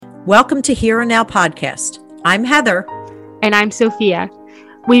Welcome to Here and Now podcast. I'm Heather. And I'm Sophia.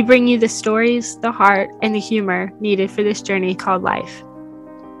 We bring you the stories, the heart, and the humor needed for this journey called life.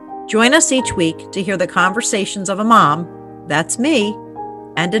 Join us each week to hear the conversations of a mom, that's me,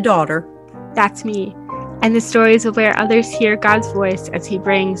 and a daughter, that's me, and the stories of where others hear God's voice as He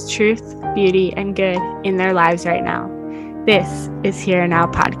brings truth, beauty, and good in their lives right now. This is Here and Now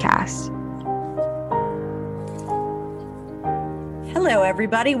podcast. Hello,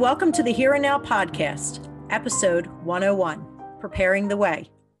 everybody. Welcome to the Here and Now podcast, episode 101, Preparing the Way.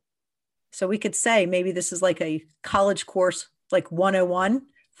 So we could say maybe this is like a college course, like 101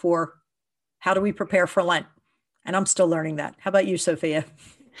 for how do we prepare for Lent? And I'm still learning that. How about you, Sophia?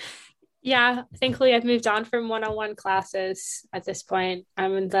 Yeah, thankfully I've moved on from 101 classes at this point.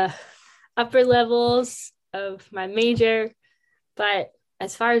 I'm in the upper levels of my major, but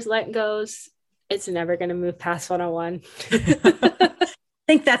as far as Lent goes, it's never going to move past 101.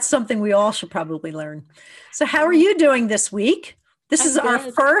 I think that's something we all should probably learn. So how are you doing this week? This is our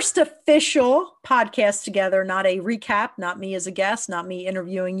first official podcast together, not a recap, not me as a guest, not me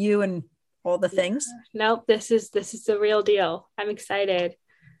interviewing you and all the things. Nope, this is the real deal. I'm excited.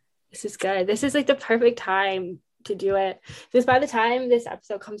 This is good. This is like the perfect time to do it. Because by the time this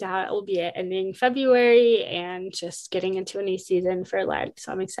episode comes out, it will be ending February and just getting into a new season for Lent.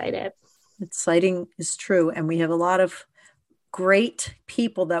 So I'm excited. Exciting is true. And we have a lot of great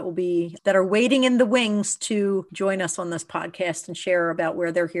people that are waiting in the wings to join us on this podcast and share about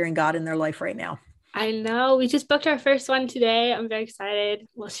where they're hearing God in their life right now. I know. We just booked our first one today. I'm very excited.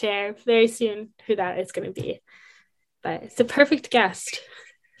 We'll share very soon who that is going to be. But it's a perfect guest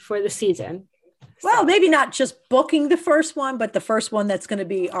for the season. Well, maybe not just booking the first one, but the first one that's going to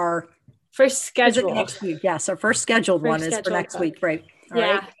be our first scheduled next week. Yes, our first scheduled one is for next week, right? All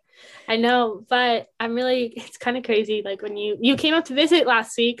right. I know, but it's kind of crazy. Like when you came up to visit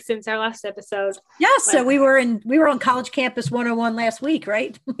last week since our last episode. Yes. So we were on College Campus 101 last week,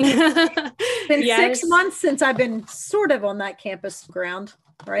 right? It's been 6 months since I've been sort of on that campus ground,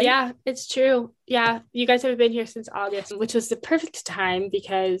 right? Yeah, it's true. Yeah. You guys have been here since August, which was the perfect time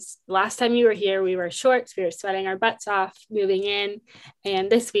because last time you were here, we were shorts. We were sweating our butts off moving in. And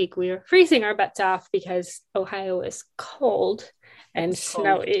this week we were freezing our butts off because Ohio is cold and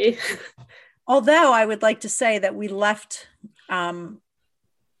snowy. Although I would like to say that we left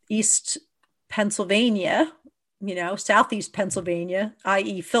East Pennsylvania, Southeast Pennsylvania,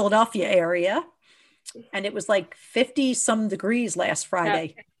 i.e. Philadelphia area, and it was like 50 some degrees last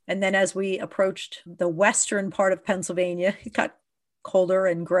Friday. Yep. And then as we approached the western part of Pennsylvania, it got colder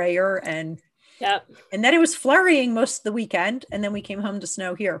and grayer and then it was flurrying most of the weekend. And then we came home to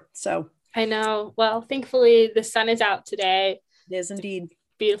snow here. So I know. Well, thankfully the sun is out today. It is indeed.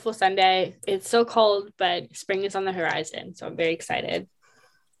 Beautiful Sunday. It's so cold, but spring is on the horizon. So I'm very excited.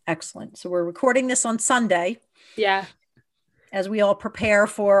 Excellent. So we're recording this on Sunday. Yeah. As we all prepare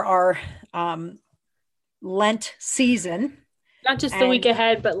for our Lent season. Not just the week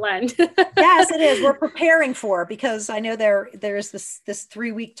ahead, but Lent. Yes, it is. We're preparing for, because I know there's this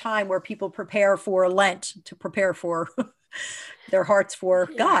 3-week time where people prepare for Lent to prepare for their hearts for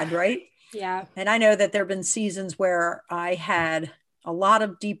God, right? Yeah. And I know that there have been seasons where I had a lot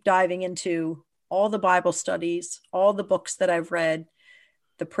of deep diving into all the Bible studies, all the books that I've read,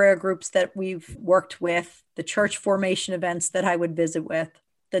 the prayer groups that we've worked with, the church formation events that I would visit with,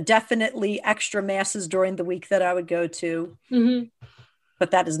 the definitely extra masses during the week that I would go to. Mm-hmm.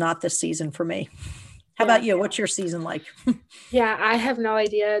 But that is not this season for me. How about you? What's your season like? Yeah, I have no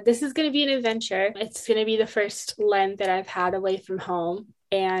idea. This is going to be an adventure. It's going to be the first Lent that I've had away from home.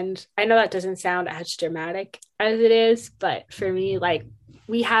 And I know that doesn't sound as dramatic as it is, but for me, like,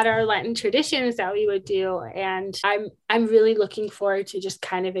 we had our Lenten traditions that we would do. And I'm really looking forward to just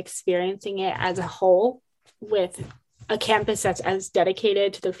kind of experiencing it as a whole with a campus that's as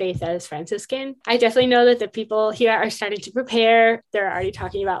dedicated to the faith as Franciscan. I definitely know that the people here are starting to prepare. They're already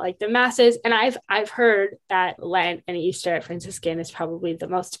talking about like the masses. And I've heard that Lent and Easter at Franciscan is probably the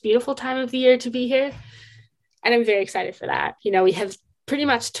most beautiful time of the year to be here. And I'm very excited for that. We have pretty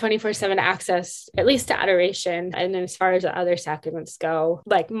much 24/7 access, at least to adoration. And then as far as the other sacraments go,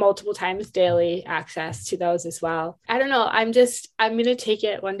 like multiple times daily access to those as well. I don't know. I'm going to take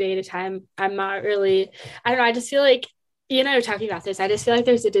it one day at a time. I'm not really, I don't know. I just feel like, you and I were talking about this. I just feel like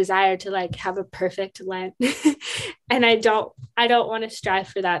there's a desire to like have a perfect Lent. And I don't want to strive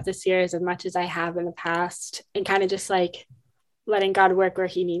for that this year as much as I have in the past, and kind of just like letting God work where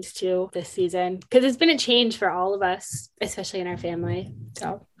he needs to this season, because it's been a change for all of us, especially in our family.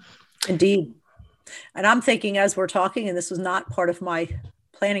 So indeed. And I'm thinking, as we're talking, and this was not part of my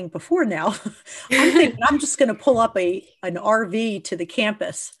planning before now, I'm thinking I'm just going to pull up an RV to the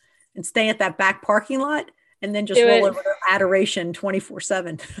campus and stay at that back parking lot and then just Do roll it. over to adoration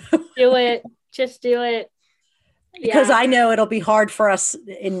 24/7. Do it. Just do it. Because Yeah. I know it'll be hard for us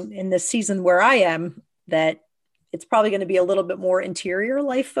in the season where I am, that it's probably going to be a little bit more interior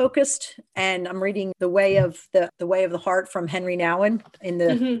life focused. And I'm reading the Way of the Heart from Henry Nouwen in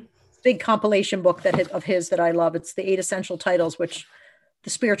the big compilation book of his that I love. It's the 8 Essential Titles, which The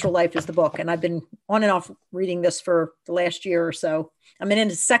Spiritual Life is the book. And I've been on and off reading this for the last year or so. I'm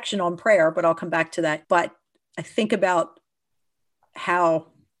in a section on prayer, but I'll come back to that. But I think about how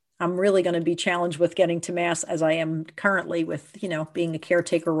I'm really going to be challenged with getting to Mass as I am currently with, being a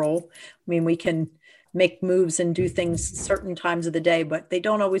caretaker role. I mean, we can make moves and do things certain times of the day, but they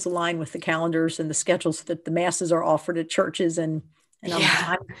don't always align with the calendars and the schedules that the Masses are offered at churches. And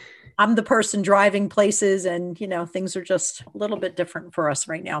I'm the person driving places, and, things are just a little bit different for us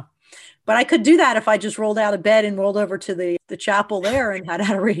right now. But I could do that if I just rolled out of bed and rolled over to the chapel there and had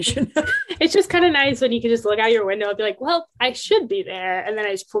adoration. It's just kind of nice when you can just look out your window and be like, well, I should be there. And then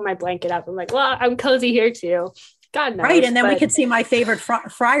I just pull my blanket up. I'm like, well, I'm cozy here too. God knows. Right. And then we could see my favorite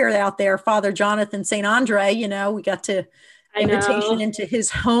friar out there, Father Jonathan St. Andre. We got to invitation into his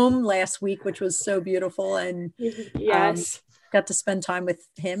home last week, which was so beautiful. And yes, got to spend time with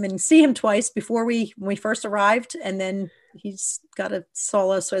him and see him twice when we first arrived. And then he's got a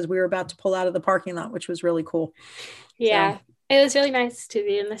solace as we were about to pull out of the parking lot, which was really cool. Yeah. So, it was really nice to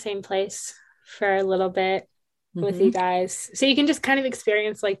be in the same place for a little bit with you guys. So you can just kind of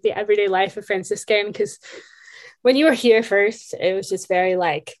experience like the everyday life of Franciscan, because when you were here first, it was just very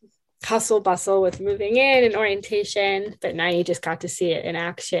like hustle bustle with moving in and orientation, but now you just got to see it in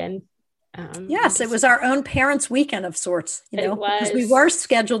action. Yes, it was our own parents' weekend of sorts, because we were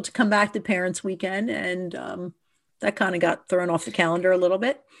scheduled to come back to parents' weekend, and that kind of got thrown off the calendar a little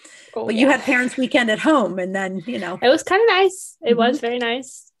bit. But you had parents' weekend at home, and then, it was kind of nice. It was very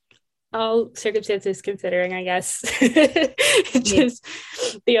nice. All circumstances considering, I guess, just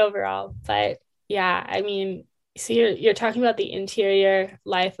the overall. But yeah, I mean, so you're talking about the interior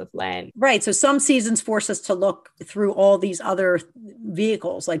life of Lent. Right. So some seasons force us to look through all these other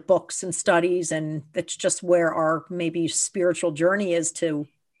vehicles like books and studies. And that's just where our maybe spiritual journey is, to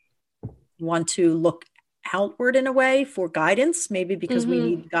want to look outward in a way for guidance, maybe because we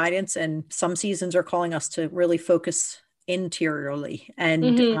need guidance. And some seasons are calling us to really focus interiorly.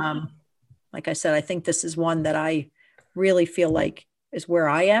 And like I said, I think this is one that I really feel like is where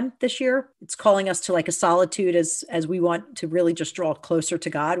I am this year. It's calling us to like a solitude as we want to really just draw closer to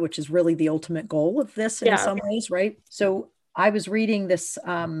God, which is really the ultimate goal of this in some ways, right? So I was reading this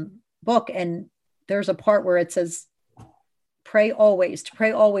book, and there's a part where it says, pray always. To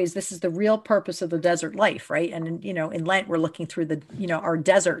pray always, this is the real purpose of the desert life, right? And, in Lent, we're looking through our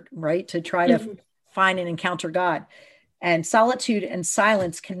desert, right? To try to find and encounter God. And solitude and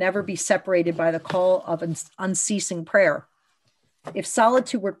silence can never be separated by the call of unceasing prayer. If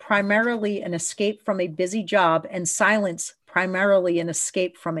solitude were primarily an escape from a busy job and silence primarily an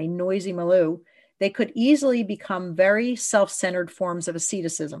escape from a noisy milieu, they could easily become very self-centered forms of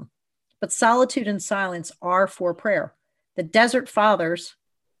asceticism. But solitude and silence are for prayer. The Desert Fathers,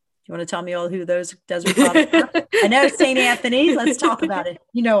 do you want to tell me all who those Desert Fathers are? I know St. Anthony. Let's talk about it.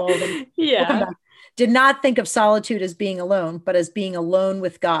 You know all of them. Yeah. Did not think of solitude as being alone, but as being alone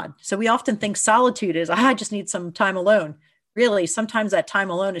with God. So we often think solitude is, I just need some time alone. Really, sometimes that time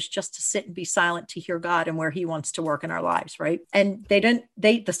alone is just to sit and be silent, to hear God and where he wants to work in our lives, right? And the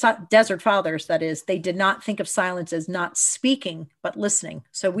Desert Fathers, that is, they did not think of silence as not speaking, but listening.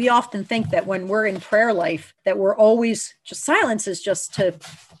 So we often think that when we're in prayer life, that we're always just, silence is just to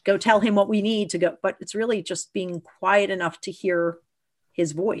go tell him what we need to go, but it's really just being quiet enough to hear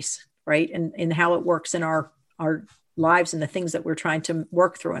his voice, right? And how it works in our lives and the things that we're trying to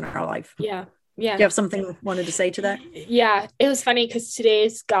work through in our life. Yeah. Yeah. Do you have something you wanted to say to that? Yeah, it was funny because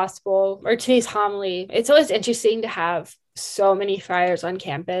today's homily, it's always interesting to have so many friars on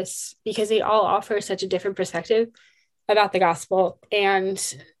campus because they all offer such a different perspective about the gospel. And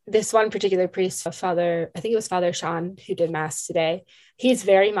this one particular priest, I think it was Father Sean, who did mass today. He's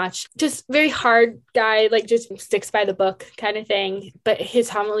very much just very hard guy, like just sticks by the book kind of thing. But his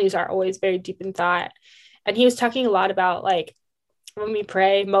homilies are always very deep in thought. And he was talking a lot about like, when we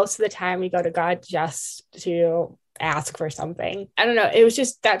pray, most of the time we go to God just to ask for something. I don't know. It was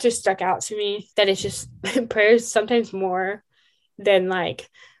just, that just stuck out to me, that it's just prayer is sometimes more than like,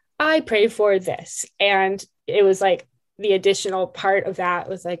 I pray for this. And it was like the additional part of that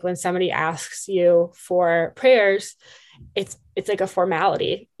was like when somebody asks you for prayers, it's like a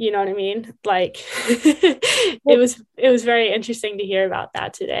formality. You know what I mean? Like it was very interesting to hear about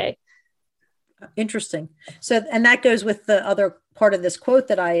that today. Interesting. So, and that goes with the other part of this quote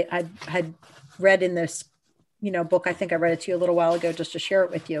that I had read in this, book. I think I read it to you a little while ago just to share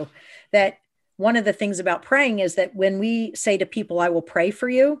it with you, that one of the things about praying is that when we say to people, I will pray for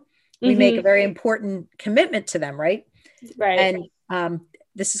you, we make a very important commitment to them, right? Right. And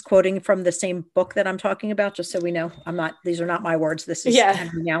this is quoting from the same book that I'm talking about, just so we know. These are not my words. This is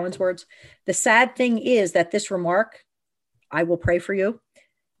Henry Nouwen's words. The sad thing is that this remark, I will pray for you,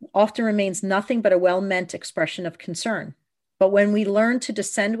 often remains nothing but a well-meant expression of concern. But when we learn to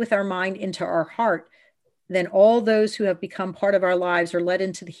descend with our mind into our heart, then all those who have become part of our lives are led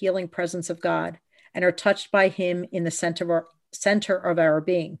into the healing presence of God and are touched by him in the center of our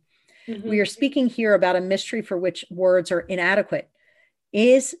being. We are speaking here about a mystery for which words are inadequate.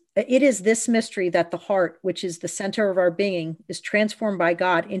 It is this mystery that the heart, which is the center of our being, is transformed by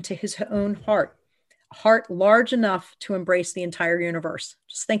God into his own heart, a heart large enough to embrace the entire universe.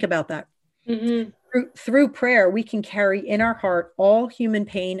 Just think about that. Through prayer, we can carry in our heart all human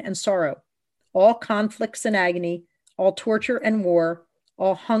pain and sorrow, all conflicts and agony, all torture and war,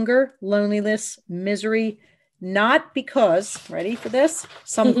 all hunger, loneliness, misery, not because, ready for this,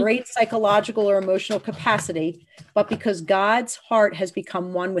 some great psychological or emotional capacity, but because God's heart has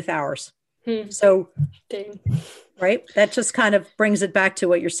become one with ours. So, right, that just kind of brings it back to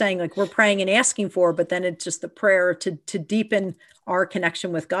what you're saying, like we're praying and asking for, but then it's just the prayer to deepen our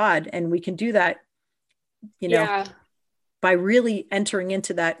connection with God. And we can do that, by really entering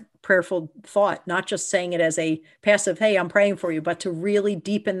into that prayerful thought, not just saying it as a passive, hey, I'm praying for you, but to really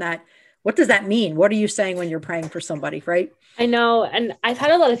deepen that. What does that mean? What are you saying when you're praying for somebody, right? I know. And I've had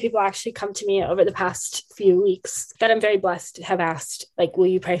a lot of people actually come to me over the past few weeks that I'm very blessed to have asked, like, will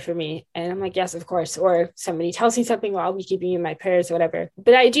you pray for me? And I'm like, yes, of course. Or somebody tells me something, well, I'll be keeping you in my prayers or whatever.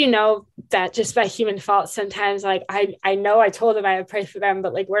 But I do know that just by human fault, sometimes like I know I told them I would pray for them,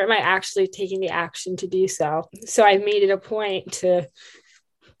 but like, where am I actually taking the action to do so? So I made it a point to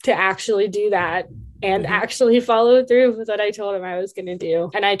actually do that and actually follow through with what I told him I was going to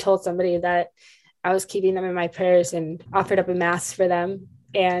do. And I told somebody that I was keeping them in my prayers and offered up a mass for them.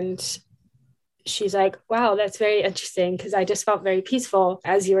 And she's like, wow, that's very interesting, because I just felt very peaceful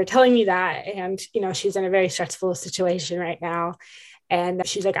as you were telling me that. And, she's in a very stressful situation right now. And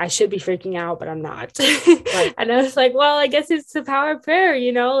she's like, I should be freaking out, but I'm not. Right. And I was like, well, I guess it's the power of prayer,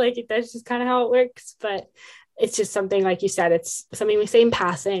 like that's just kind of how it works. But it's just something, like you said, it's something we say in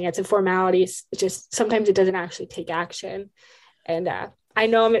passing. It's a formality. It's just sometimes it doesn't actually take action. And I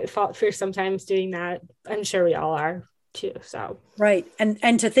know I'm at fault for sometimes doing that. I'm sure we all are too. So right,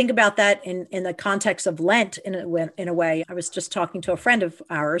 and to think about that in the context of Lent, in a way, I was just talking to a friend of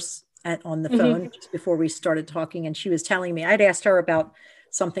ours on the phone just before we started talking, and she was telling me, I'd asked her about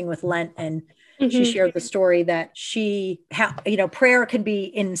something with Lent, and she shared the story that prayer can be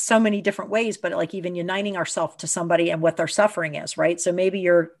in so many different ways, but like even uniting ourselves to somebody and what their suffering is, right? So maybe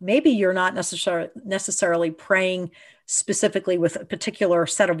you're not necessarily praying specifically with a particular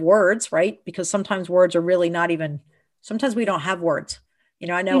set of words, right? Because sometimes words are really not even, sometimes we don't have words.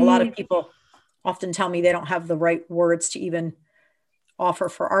 I know a lot of people often tell me they don't have the right words to even offer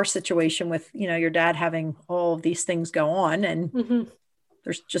for our situation with, your dad having all of these things go on. And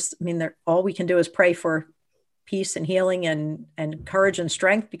there's just, all we can do is pray for peace and healing and courage and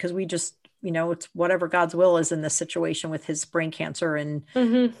strength, because we just, it's whatever God's will is in this situation with his brain cancer and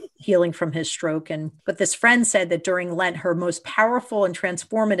healing from his stroke. But this friend said that during Lent, her most powerful and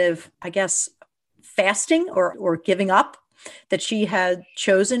transformative, I guess, fasting or giving up that she had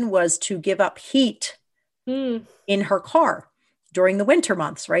chosen was to give up heat in her car during the winter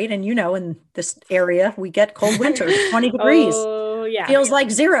months, right? And in this area, we get cold winters, 20 degrees. Oh, yeah. Feels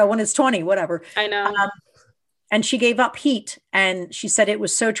like 0 when it's 20, whatever. I know. And she gave up heat, and she said it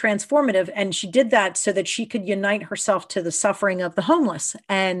was so transformative. And she did that so that she could unite herself to the suffering of the homeless.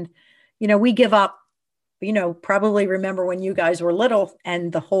 And, we give up, probably remember when you guys were little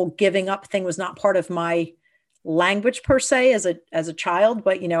and the whole giving up thing was not part of my language per se as a child,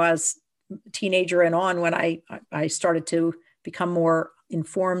 but, as a teenager and on, when I started to become more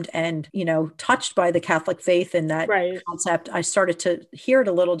informed and, touched by the Catholic faith and that concept, I started to hear it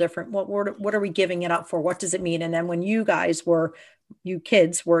a little different. What are we giving it up for? What does it mean? And then when you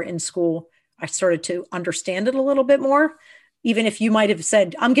kids were in school, I started to understand it a little bit more, even if you might have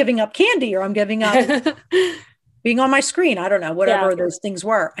said, I'm giving up candy or I'm giving up being on my screen. I don't know, whatever those things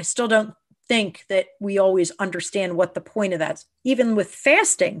were. I still don't think that we always understand what the point of that is. Even with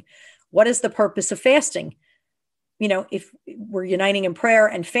fasting, what is the purpose of fasting? If we're uniting in prayer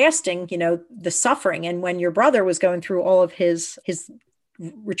and fasting, the suffering. And when your brother was going through all of his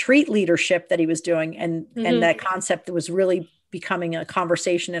retreat leadership that he was doing, and that concept that was really becoming a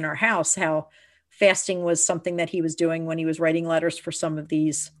conversation in our house, how fasting was something that he was doing when he was writing letters for some of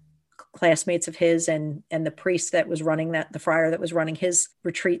these classmates of his, and the priest that was running the friar that was running his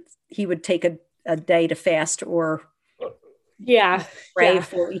retreat, he would take a day to fast or pray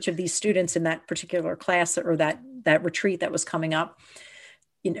for each of these students in that particular class or that retreat that was coming up.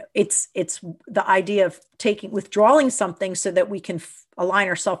 It's the idea of withdrawing something so that we can align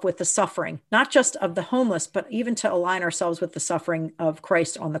ourselves with the suffering, not just of the homeless, but even to align ourselves with the suffering of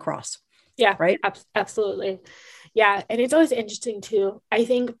Christ on the cross. Yeah, right. Absolutely. Yeah. And it's always interesting too. I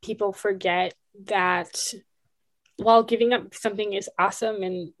think people forget that while giving up something is awesome,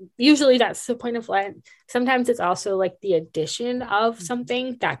 and usually that's the point of Lent, sometimes it's also like the addition of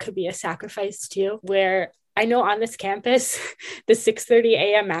something that could be a sacrifice too, where I know on this campus, the 6:30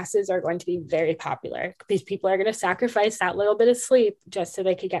 a.m. masses are going to be very popular because people are going to sacrifice that little bit of sleep just so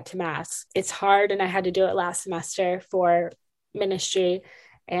they could get to mass. It's hard. And I had to do it last semester for ministry.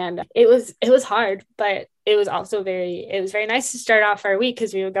 And it was hard, but it was also very nice to start off our week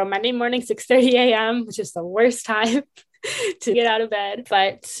because we would go Monday morning, 6:30 a.m., which is the worst time to get out of bed.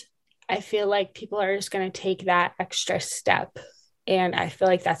 But I feel like people are just going to take that extra step. And I feel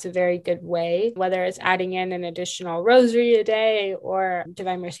like that's a very good way, whether it's adding in an additional rosary a day or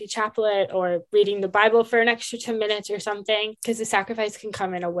Divine Mercy Chaplet or reading the Bible for an extra 10 minutes or something, because the sacrifice can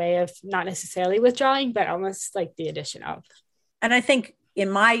come in a way of not necessarily withdrawing, but almost like the addition of. And I think in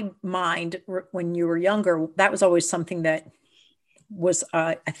my mind, when you were younger, that was always something that was,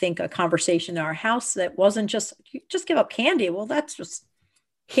 I think, a conversation in our house that wasn't just give up candy. Well, that's just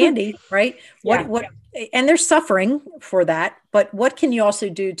candy, right? What, and there's suffering for that, but what can you also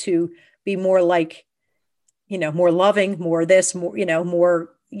do to be more like, more loving, more this, more, more,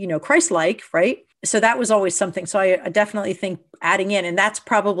 Christ-like, right? So that was always something. So I definitely think adding in, and that's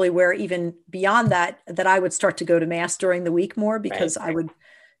probably where even beyond that I would start to go to mass during the week more, because I would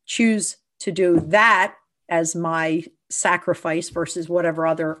choose to do that as my sacrifice versus whatever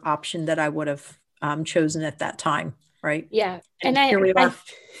other option that I would have chosen at that time. Right. Yeah. And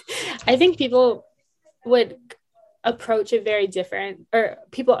I think people would approach it very different, or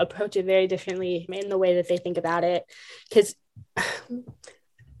people approach it very differently in the way that they think about it. Because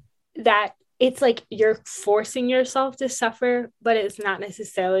that it's like you're forcing yourself to suffer, but it's not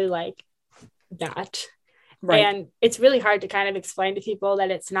necessarily like that. Right. And it's really hard to kind of explain to people that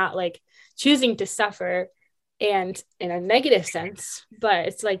it's not like choosing to suffer and in a negative sense, but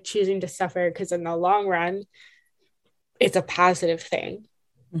it's like choosing to suffer because in the long run, it's a positive thing.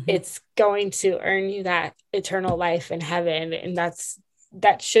 Mm-hmm. It's going to earn you that eternal life in heaven. And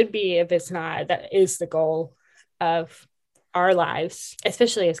that should be, if it's not, that is the goal of our lives,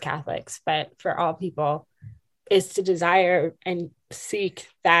 especially as Catholics, but for all people, is to desire and seek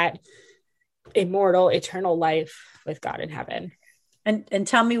that immortal, eternal life with God in heaven. And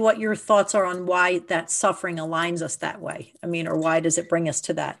tell me what your thoughts are on why that suffering aligns us that way. I mean, or why does it bring us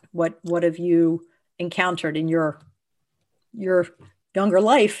to that? What have you encountered in your younger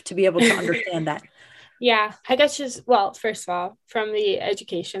life to be able to understand that? Yeah, I guess first of all, from the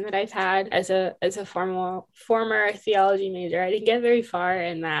education that I've had as a former theology major, I didn't get very far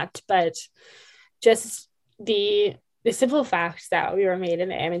in that, but just the simple fact that we were made in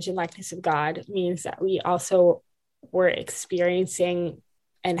the image and likeness of God means that we also were experiencing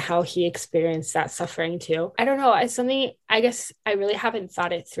and how he experienced that suffering too. I don't know. It's something, I guess I really haven't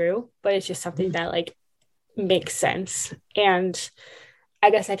thought it through, but it's just something that like makes sense. And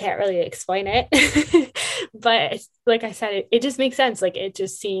I guess I can't really explain it, but like I said, it just makes sense. Like it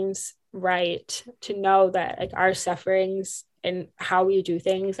just seems right to know that like our sufferings and how we do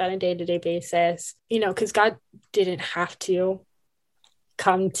things on a day-to-day basis, because God didn't have to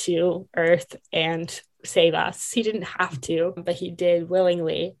come to earth and save us. He didn't have to, but he did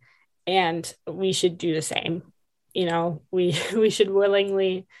willingly, and we should do the same. We should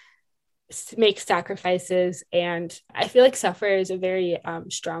willingly make sacrifices. And I feel like suffer is a very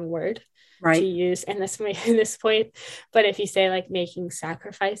strong word to use in this point. But if you say like making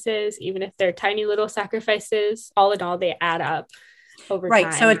sacrifices, even if they're tiny little sacrifices, all in all, they add up over time.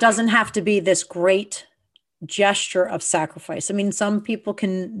 Right. So it doesn't have to be this great gesture of sacrifice. I mean, some people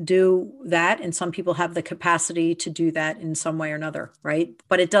can do that, and some people have the capacity to do that in some way or another, right?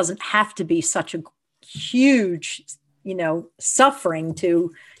 But it doesn't have to be such a huge suffering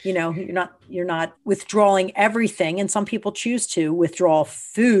to, you're not withdrawing everything. And some people choose to withdraw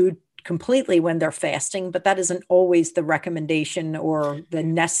food completely when they're fasting, but that isn't always the recommendation or the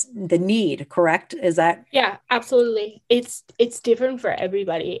need, correct? Is that? Yeah, absolutely. It's different for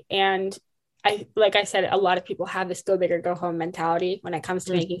everybody. And like I said, a lot of people have this go big or go home mentality when it comes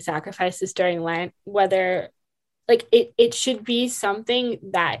to making sacrifices during Lent, whether like it should be something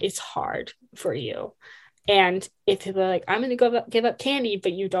that is hard for you. And if people are like, I'm going to give up candy,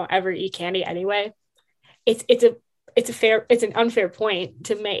 but you don't ever eat candy anyway, it's an unfair point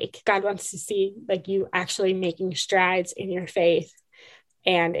to make. God wants to see like you actually making strides in your faith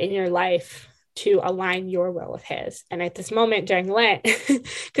and in your life to align your will with his. And at this moment during Lent,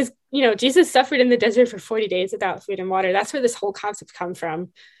 because Jesus suffered in the desert for 40 days without food and water. That's where this whole concept comes from,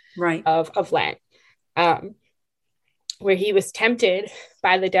 right? Of Lent, where he was tempted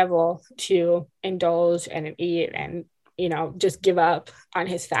by the devil to indulge and eat and just give up on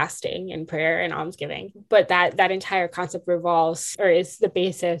his fasting and prayer and almsgiving. But that entire concept revolves, or is the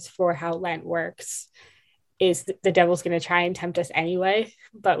basis for how Lent works, is the devil's going to try and tempt us anyway,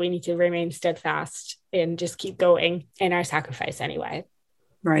 but we need to remain steadfast and just keep going in our sacrifice anyway.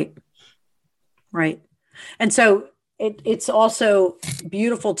 Right. And so it's also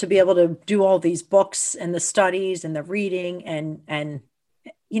beautiful to be able to do all these books and the studies and the reading and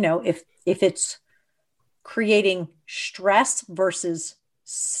if it's creating stress versus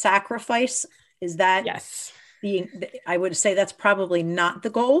sacrifice, is that yes I would say that's probably not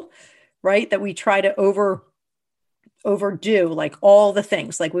the goal, right? That we try to overdo like all the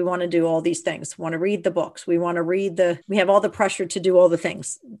things, like we want to do all these things, want to read the books, we have all the pressure to do all the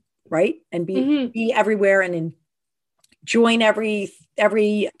things, right? And be everywhere and join every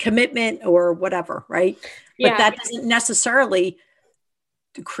commitment or whatever, right? But that doesn't necessarily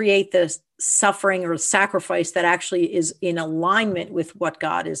create the suffering or sacrifice that actually is in alignment with what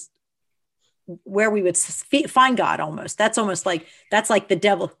God is, where we would find God. Almost that's like the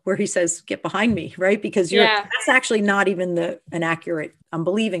devil, where he says, get behind me, right? Because that's actually not even I'm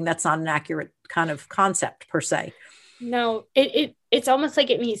believing that's not an accurate kind of concept per se. No, it's almost like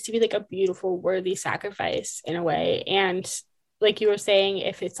it needs to be like a beautiful, worthy sacrifice in a way. And like you were saying,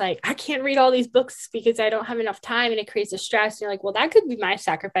 if it's like, I can't read all these books because I don't have enough time, and it creates a stress, and you're like, well, that could be my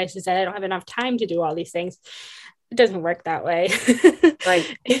sacrifice, is that I don't have enough time to do all these things. It doesn't work that way.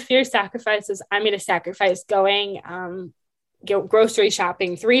 Right. If your sacrifice is, I'm going to sacrifice going grocery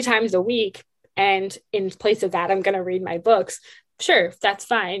shopping 3 times a week, and in place of that, I'm going to read my books. Sure, that's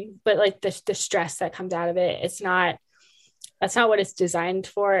fine. But like the stress that comes out of it, that's not what it's designed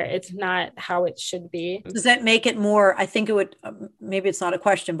for. It's not how it should be. Does that make it more? I think it would, maybe it's not a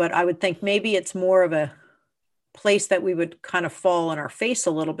question, but I would think maybe it's more of a place that we would kind of fall on our face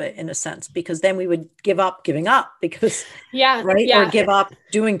a little bit in a sense, because then we would give up giving up because, right. Or give up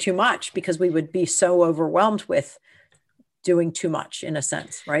doing too much because we would be so overwhelmed with doing too much in a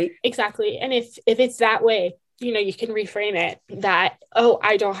sense, right? Exactly. And if it's that way, you can reframe it that, oh,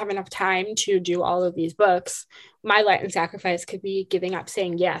 I don't have enough time to do all of these books. My Lenten sacrifice could be giving up,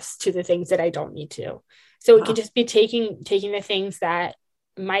 saying yes to the things that I don't need to. So it could just be taking the things that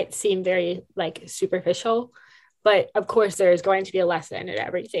might seem very like superficial, but of course there's going to be a lesson in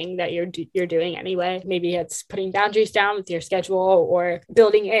everything that you're doing anyway. Maybe it's putting boundaries down with your schedule, or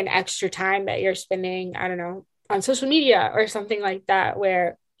building in extra time that you're spending, I don't know, on social media or something like that,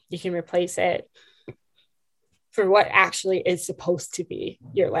 where you can replace it for what actually is supposed to be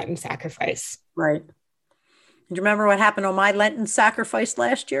your Lenten sacrifice. Right. Do you remember what happened on my Lenten sacrifice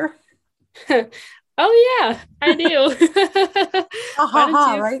last year? Oh yeah, I do.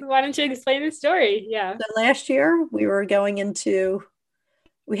 Why don't you explain the story? Yeah. So last year we were going into,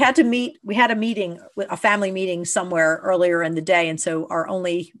 we had a meeting, a family meeting somewhere earlier in the day. And so our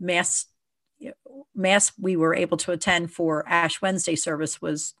only mass we were able to attend for Ash Wednesday service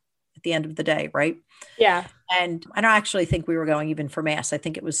was at the end of the day, right? Yeah. And I don't actually think we were going even for mass. I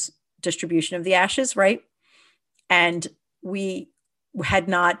think it was distribution of the ashes, right? And we had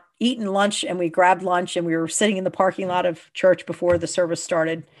not eaten lunch, and we grabbed lunch, and we were sitting in the parking lot of church before the service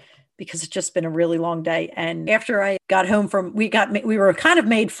started, because it's just been a really long day. And after I got home we were kind of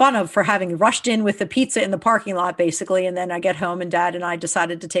made fun of for having rushed in with the pizza in the parking lot, basically. And then I get home, and Dad and I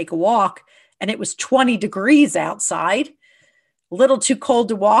decided to take a walk, and it was 20 degrees outside, a little too cold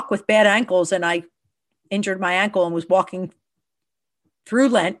to walk with bad ankles. And I injured my ankle and was walking through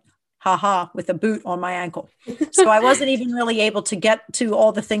Lent, with a boot on my ankle. So I wasn't even really able to get to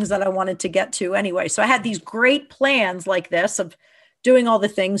all the things that I wanted to get to anyway. So I had these great plans like this of doing all the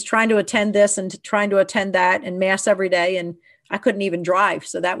things, trying to attend this and trying to attend that, and mass every day. And I couldn't even drive.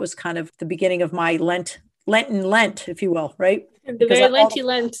 So that was kind of the beginning of my Lenten Lent, if you will, right? The very Lenty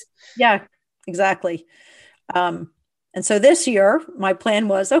Lent. Yeah, exactly. And so this year, my plan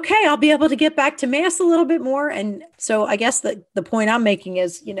was, okay, I'll be able to get back to mass a little bit more. And so I guess the point I'm making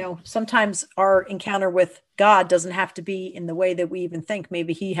is, sometimes our encounter with God doesn't have to be in the way that we even think.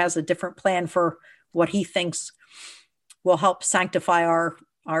 Maybe he has a different plan for what he thinks will help sanctify our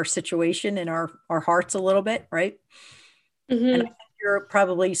our situation and our hearts a little bit, right? Mm-hmm. And I think you're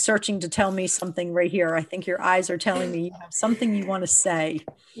probably searching to tell me something right here. I think your eyes are telling me you have something you want to say.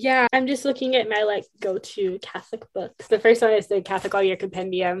 Yeah, I'm just looking at my like go-to Catholic books. The first one is the Catholic All Year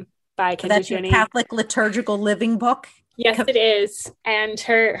Compendium by Kendra That's your Tooney. Catholic liturgical living book? Yes, it is. And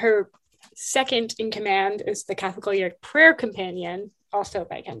her second in command is the Catholic All Year Prayer Companion, also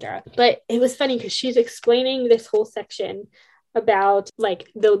by Kendra. But it was funny because she's explaining this whole section about like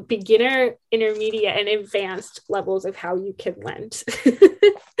the beginner, intermediate, and advanced levels of how you can Lent.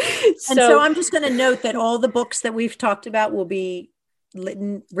 And so I'm just going to note that all the books that we've talked about will be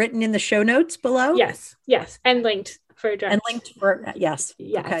written in the show notes below. Yes, and linked for address. And linked for, yes.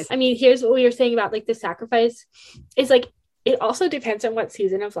 Okay. I mean, here's what we were saying about like the sacrifice is like, it also depends on what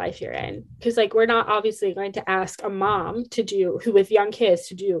season of life you're in. Because like, we're not obviously going to ask a mom who with young kids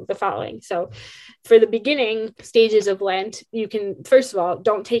to do the following. So for the beginning stages of Lent, you can, first of all,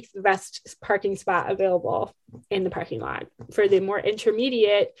 don't take the best parking spot available in the parking lot. For the more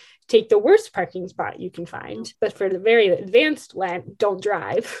intermediate, take the worst parking spot you can find. But for the very advanced Lent, don't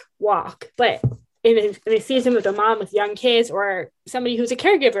drive, walk. But in a season with a mom with young kids or somebody who's a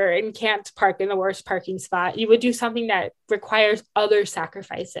caregiver and can't park in the worst parking spot, you would do something that requires other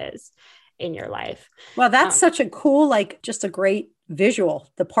sacrifices in your life. Well, that's such a cool, like just a great visual,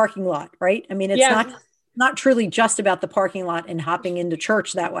 the parking lot, right? I mean, it's not truly just about the parking lot and hopping into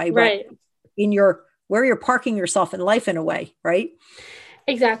church that way, but in where you're parking yourself in life in a way, right?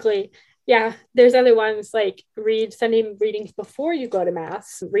 Exactly. Yeah, there's other ones like read Sunday readings before you go to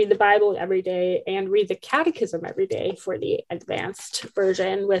Mass, read the Bible every day, and read the Catechism every day for the advanced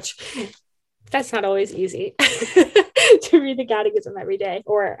version, which that's not always easy to read the Catechism every day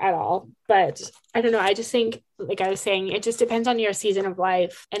or at all. But I don't know. I just think, like I was saying, it just depends on your season of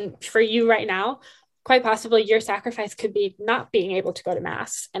life. And for you right now, quite possibly your sacrifice could be not being able to go to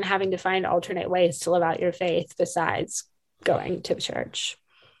Mass and having to find alternate ways to live out your faith besides going to church.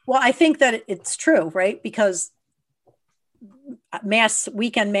 Well, I think that it's true, right? Because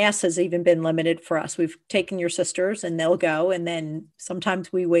weekend mass has even been limited for us. We've taken your sisters and they'll go. And then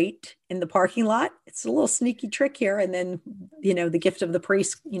sometimes we wait in the parking lot. It's a little sneaky trick here. And then, the gift of the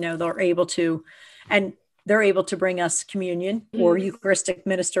priest, they're able to bring us communion or Eucharistic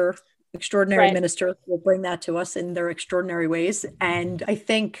minister, extraordinary minister will bring that to us in their extraordinary ways. And I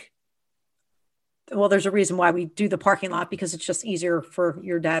think, well, there's a reason why we do the parking lot, because it's just easier for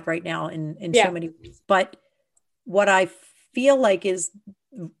your dad right now in so many ways. But what I feel like is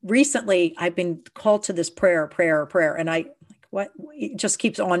recently I've been called to this prayer. And it just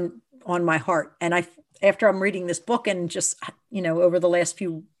keeps on my heart. And after I'm reading this book and just, over the last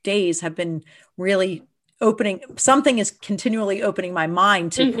few days have been really something is continually opening my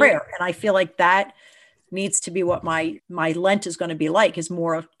mind to prayer. And I feel like that needs to be what my Lent is going to be like, is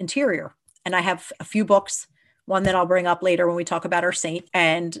more interior. And I have a few books, one that I'll bring up later when we talk about our saint,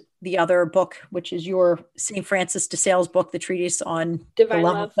 and the other book, which is your St. Francis de Sales book, the treatise on Divine the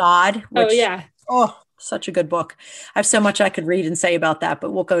love of God. Which, such a good book. I have so much I could read and say about that,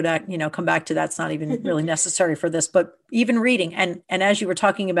 but we'll come back to that. It's not even really necessary for this, but even reading. And as you were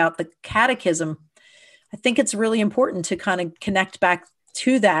talking about the catechism, I think it's really important to kind of connect back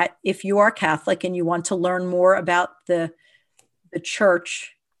to that if you are Catholic and you want to learn more about the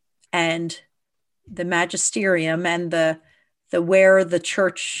church and the magisterium and the where the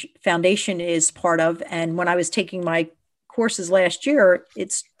church foundation is part of. And when I was taking my courses last year,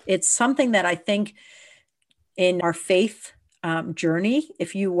 it's something that I think in our faith journey,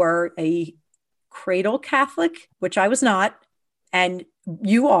 if you were a cradle Catholic, which I was not, and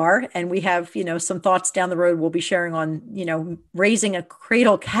you are, and we have, some thoughts down the road we'll be sharing on, raising a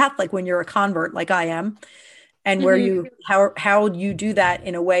cradle Catholic when you're a convert like I am. And where how you do that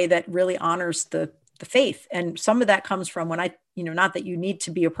in a way that really honors the faith. And some of that comes from when not that you need to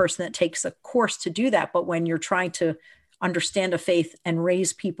be a person that takes a course to do that, but when you're trying to understand a faith and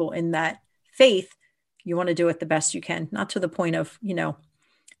raise people in that faith, you want to do it the best you can, not to the point of,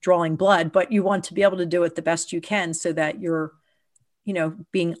 drawing blood, but you want to be able to do it the best you can so that you're,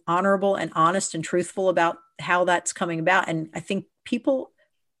 being honorable and honest and truthful about how that's coming about. And I think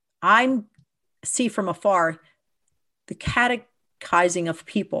I see from afar, the catechizing of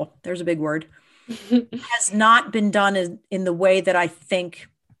people, there's a big word, has not been done in the way that I think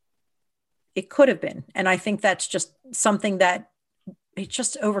it could have been. And I think that's just something that it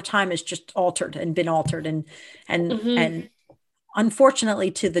just over time has just altered and been altered. And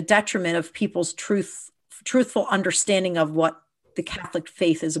unfortunately to the detriment of people's truthful understanding of what the Catholic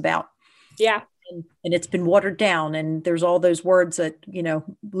faith is about. Yeah. and it's been watered down, and there's all those words that,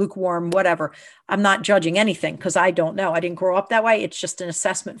 lukewarm, whatever. I'm not judging anything because I don't know. I didn't grow up that way. It's just an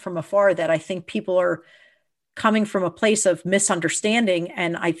assessment from afar that I think people are coming from a place of misunderstanding.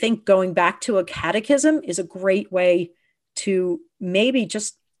 And I think going back to a catechism is a great way to maybe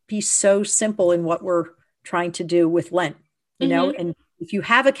just be so simple in what we're trying to do with Lent, and if you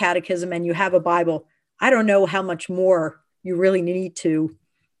have a catechism and you have a Bible, I don't know how much more you really need to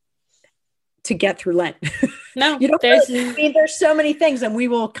get through Lent. No, there's so many things, and we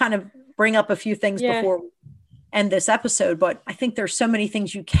will kind of bring up a few things before we end this episode, but I think there's so many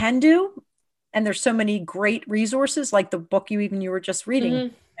things you can do. And there's so many great resources, like the book you were just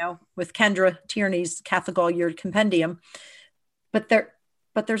reading, with Kendra Tierney's Catholic All Year Compendium.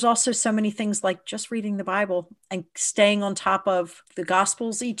 But there's also so many things like just reading the Bible and staying on top of the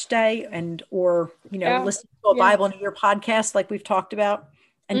Gospels each day, or listening to a Bible in your podcast, like we've talked about,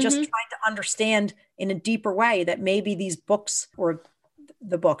 and just trying to understand in a deeper way that maybe these books or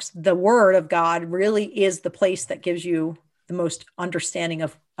the Word of God really is the place that gives you the most understanding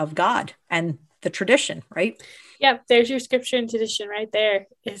of God and the tradition, right? Yeah, there's your scripture and tradition right there.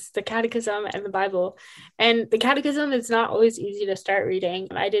 Is the catechism and the Bible. And the catechism is not always easy to start reading.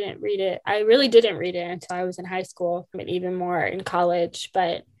 I didn't read it. I really didn't read it until I was in high school, and even more in college.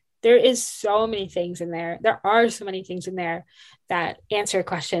 But there is so many things in there. There are so many things in there that answer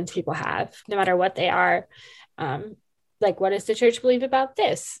questions people have, no matter what they are. Like, what does the church believe about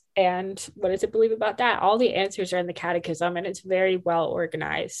this? And what does it believe about that? All the answers are in the catechism, and it's very well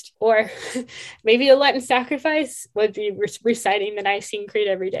organized. Or maybe a Lenten sacrifice would be reciting the Nicene Creed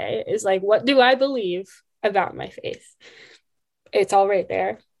every day. Is like, what do I believe about my faith? It's all right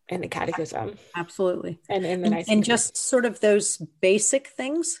there in the catechism. Absolutely. And in the Nicene and just sort of those basic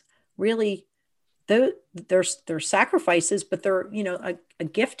things, really, there's sacrifices, but they're, a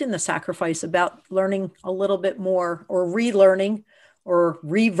gift in the sacrifice about learning a little bit more, or relearning or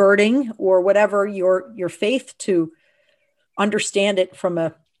reverting, or whatever your faith, to understand it from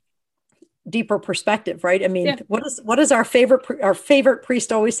a deeper perspective, right? I mean, what does our favorite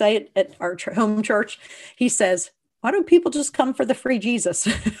priest always say at our home church? He says, why don't people just come for the free Jesus?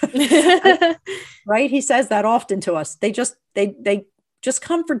 Right? He says that often to us. They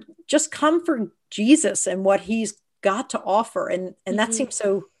come for Jesus and what he's got to offer. And that seems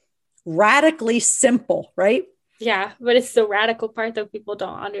so radically simple, right? Yeah, but it's the radical part that people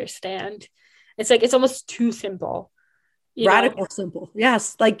don't understand. It's like, it's almost too simple. Radical simple.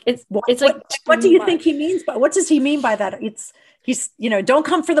 Yes. Like, what do you think he means by, what does he mean by that? He's, don't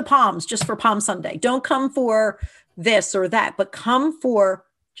come for the palms just for Palm Sunday. Don't come for this or that, but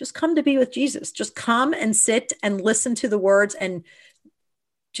just come to be with Jesus. Just come and sit and listen to the words and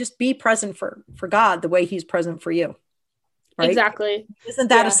just be present for God the way he's present for you. Right? Exactly. Isn't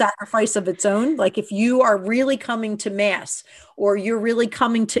that a sacrifice of its own? Like, if you are really coming to Mass, or you're really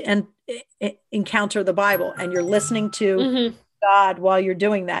coming to encounter the Bible, and you're listening to God while you're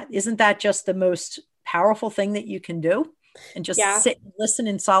doing that, isn't that just the most powerful thing that you can do? And just sit and listen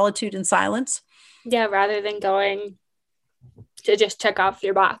in solitude and silence. Yeah, rather than going to just check off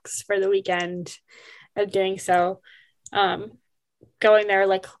your box for the weekend of doing so. Going there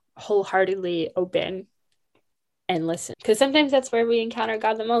like wholeheartedly open and listen, because sometimes that's where we encounter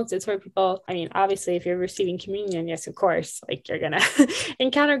God the most. It's where people, I mean, obviously if you're receiving communion, yes, of course, like, you're gonna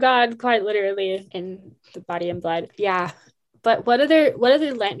encounter God quite literally in the body and blood. Yeah, but what other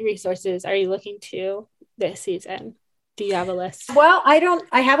Lenten resources are you looking to this season? Do you have a list? Well,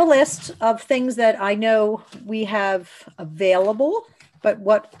 I have a list of things that I know we have available, but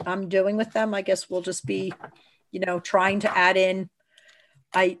what I'm doing with them, I guess, will just be, trying to add in.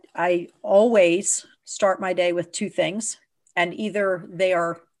 I always start my day with two things, and either they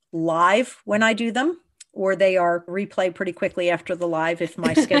are live when I do them, or they are replayed pretty quickly after the live if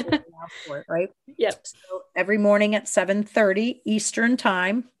my schedule allows for it, right? Yep. So every morning at 7:30 Eastern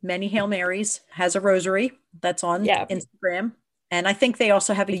time, Many Hail Marys has a rosary that's on Instagram. And I think they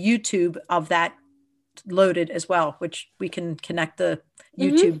also have a YouTube of that loaded as well, which we can connect the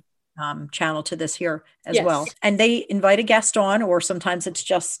YouTube channel to this here as well. And they invite a guest on, or sometimes it's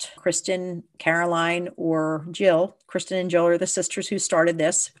just Kristen, Caroline, or Jill. Kristen and Jill are the sisters who started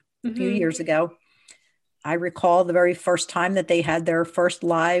this a few years ago. I recall the very first time that they had their first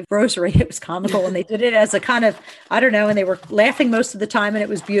live rosary. It was comical, and they did it as a kind of, I don't know, and they were laughing most of the time, and it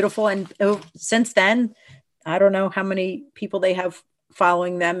was beautiful. And since then, I don't know how many people they have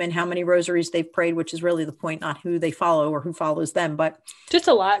following them and how many rosaries they've prayed, which is really the point, not who they follow or who follows them, but just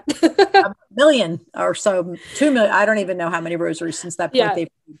a lot. 1 million or so, 2 million. I don't even know how many rosaries since that point. Yeah,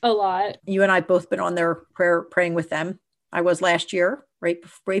 a lot. You and I both been on their praying with them. I was last year.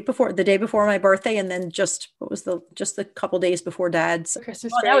 right before the day before my birthday, and then just a couple days before Dad's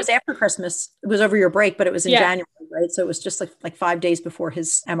Christmas well, break. that was after Christmas. It was over your break, but it was in Yeah. January, right? So it was just like 5 days before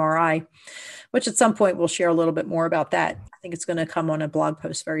his MRI, which at some point we'll share a little bit more about that. I think it's going to come on a blog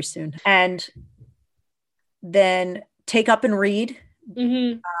post very soon. And then Take Up and Read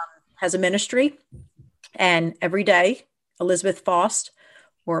has a ministry, and every day Elizabeth Faust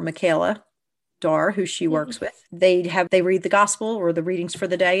or Michaela Dar, who she works with, they read the gospel or the readings for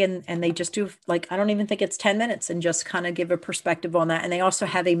the day, and they just do, like, I don't even think it's 10 minutes, and just kind of give a perspective on that. And they also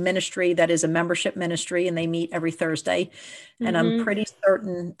have a ministry that is a membership ministry, and they meet every Thursday. And I'm pretty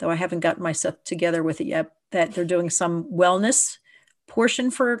certain, though I haven't gotten myself together with it yet, that they're doing some wellness portion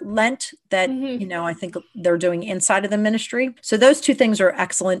for Lent that, I think they're doing inside of the ministry. So those two things are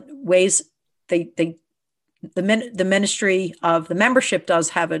excellent ways. The ministry of the membership does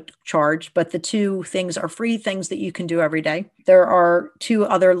have a charge, but the two things are free things that you can do every day. There are two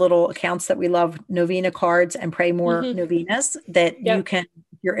other little accounts that we love, Novena Cards and Pray More Novenas, that you can,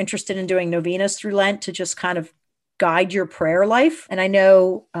 if you're interested in doing novenas through Lent, to just kind of guide your prayer life. And I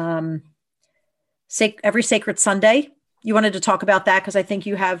know every Sacred Sunday, you wanted to talk about that because I think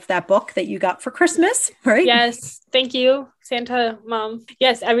you have that book that you got for Christmas, right? Yes. Thank you, Santa Mom.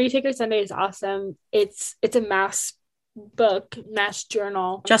 Yes. Every Sacred Sunday is awesome. It's a mass book, mass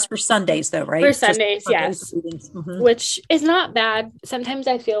journal. Just for Sundays though, right? For Sundays, yes. Which is not bad. Sometimes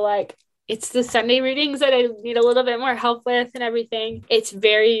I feel like it's the Sunday readings that I need a little bit more help with and everything. It's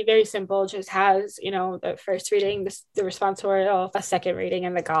very, very simple. Just has, the first reading, the responsorial, a second reading,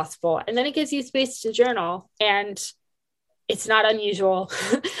 and the gospel. And then it gives you space to journal. And it's not unusual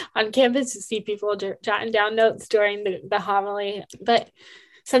on campus to see people jotting down notes during the homily, but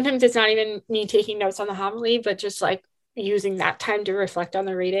sometimes it's not even me taking notes on the homily, but just like using that time to reflect on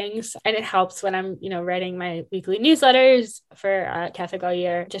the readings. And it helps when I'm, writing my weekly newsletters for Catholic All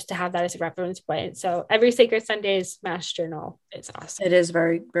Year, just to have that as a reference point. So every Sacred Sunday's Mass Journal is awesome. It is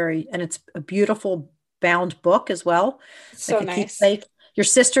very, very, and it's a beautiful bound book as well. So nice. Your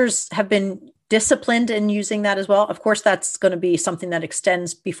sisters have been disciplined in using that as well. Of course, that's going to be something that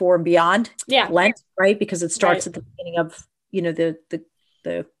extends before and beyond Lent, right? Because it starts at the beginning of,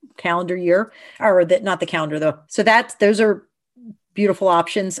 the calendar year, or not the calendar though. So those are beautiful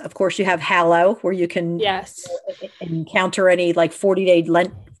options. Of course, you have Hallow, where you can encounter any like 40-day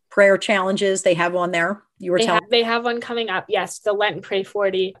Lent prayer challenges they have on there. They have one coming up. Yes, the Lent and Pray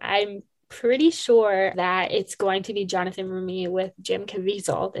 40. I'm pretty sure that it's going to be Jonathan Rumi with Jim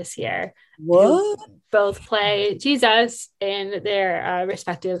Caviezel this year. What? Both play Jesus in their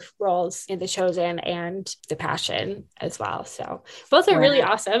respective roles in The Chosen and The Passion as well. So both are really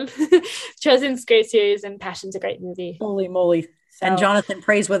awesome. Chosen's a great series and Passion's a great movie. Holy moly. So, and Jonathan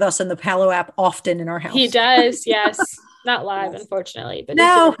prays with us in the Palo app often in our house. He does, yes. Not live, unfortunately, but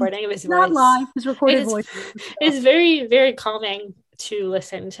no, his recording of his voice. Not live, his recorded voice. It's very, very calming to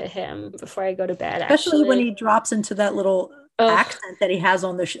listen to him before I go to bed. Especially when he drops into that little accent that he has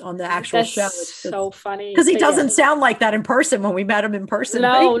on the actual show. It's so funny. Because he doesn't sound like that in person when we met him in person.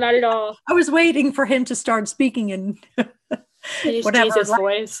 No, not at all. I was waiting for him to start speaking in his Jesus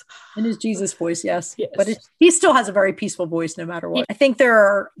voice. In his Jesus voice, yes. But he still has a very peaceful voice no matter what. I think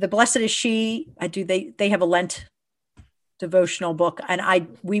the Blessed Is She, they have a Lent devotional book, and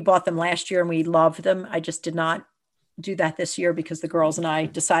we bought them last year and we loved them. I just did not do that this year because the girls and I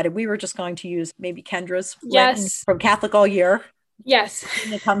decided we were just going to use maybe Kendra's Lenten from Catholic All Year. Yes.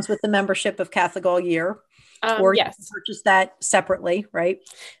 And it comes with the membership of Catholic All Year. Or you can purchase that separately, right?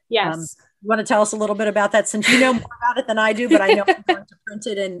 Yes. You want to tell us a little bit about that, since you know more about it than I do, but I know I'm going to print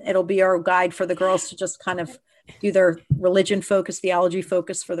it and it'll be our guide for the girls to just kind of do their religion focus, theology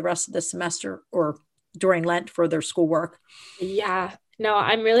focus for the rest of the semester or during Lent for their schoolwork. Yeah. No,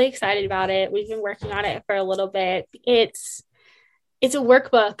 I'm really excited about it. We've been working on it for a little bit. It's a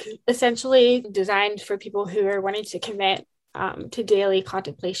workbook essentially designed for people who are wanting to commit to daily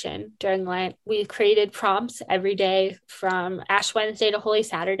contemplation during Lent. We've created prompts every day from Ash Wednesday to Holy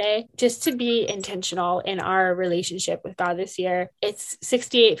Saturday, just to be intentional in our relationship with God this year. It's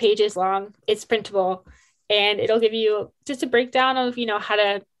 68 pages long. It's printable, and it'll give you just a breakdown of, how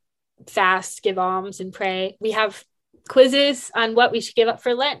to fast, give alms, and pray. We have quizzes on what we should give up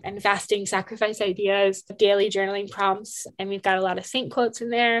for Lent and fasting sacrifice ideas, daily journaling prompts, and we've got a lot of saint quotes in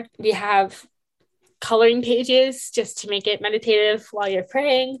there. We have coloring pages just to make it meditative while you're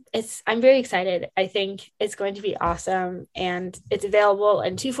praying. I'm very excited. I think it's going to be awesome, and it's available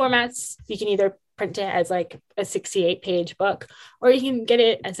in two formats. You can either print it as like a 68-page book, or you can get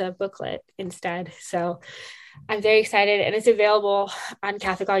it as a booklet instead. So I'm very excited, and it's available on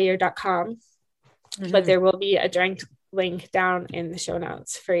CatholicAllYear.com. But there will be a link down in the show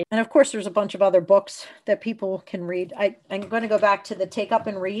notes for you. And of course, there's a bunch of other books that people can read. I'm going to go back to the Take Up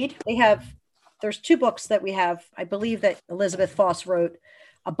and Read. There's 2 books that we have. I believe that Elizabeth Foss wrote.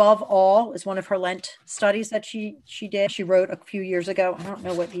 Above All is one of her Lent studies that she did. She wrote a few years ago. I don't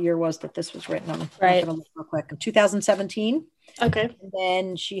know what the year was that this was written. I'm going to look real quick. 2017. Okay. And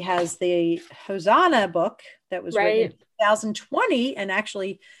then she has the Hosanna book that was written in 2020. And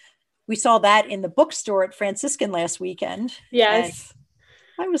actually, we saw that in the bookstore at Franciscan last weekend. Yes.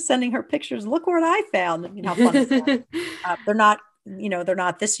 And I was sending her pictures. Look what I found. I mean, how fun is that? They're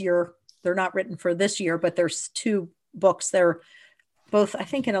not this year. They're not written for this year, but there's 2 books. They're both, I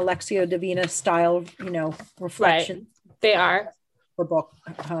think, in Lectio Divina style, reflection. Right. They are. For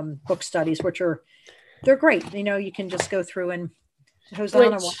book studies, they're great. You can just go through and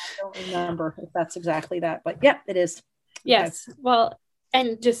Hosanna. I don't remember if that's exactly that, but yeah, it is. Yes. Okay. Well,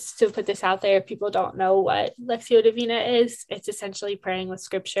 and just to put this out there, if people don't know what Lectio Divina is, it's essentially praying with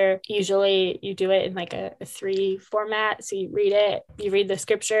scripture. Usually you do it in like a 3 format. So you read it, you read the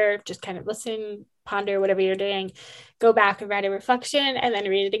scripture, just kind of listen, ponder whatever you're doing, go back and write a reflection, and then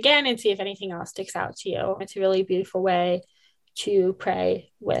read it again and see if anything else sticks out to you. It's a really beautiful way to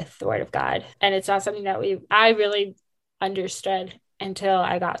pray with the Word of God. And it's not something that I really understood until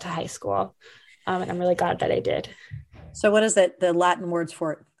I got to high school. And I'm really glad that I did. So what is it? The Latin words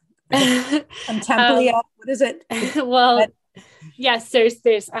for it? Contemplia. What is it? Well, yes,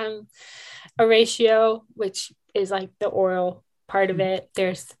 there's oratio, which is like the oral part of it.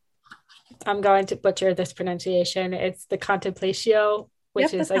 I'm going to butcher this pronunciation. It's the contemplatio,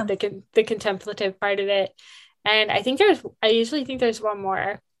 which is like the contemplative part of it. And I usually think there's one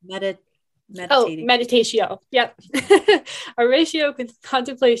more. Meditatio. Yep. Oratio,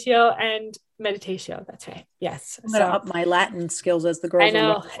 contemplatio, and meditatio. That's right. Yes. I'm going to up my Latin skills as the girls. I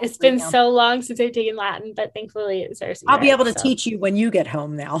know. It's been so long since I've taken Latin, but thankfully it's ours. I'll be able to teach you when you get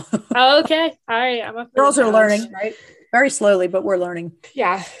home now. Okay. All right. Girls are learning, right? Very slowly, but we're learning.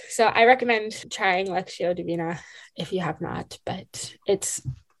 Yeah. So I recommend trying Lectio Divina if you have not, but it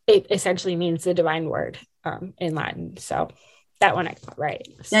essentially means the divine word in Latin. So that one I got right.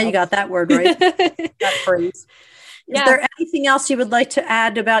 So. Yeah, you got that word right. That phrase. Is there anything else you would like to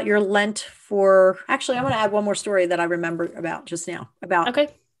add about your Lent actually, I want to add one more story that I remember about just now about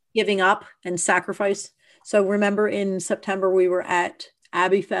giving up and sacrifice. So remember in September, we were at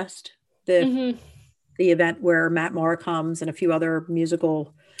Abbey Fest, the event where Matt Maher comes and a few other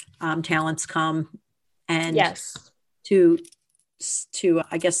musical talents come. And to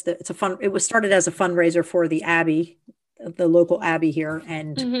I guess it was started as a fundraiser for the Abbey, the local Abbey here.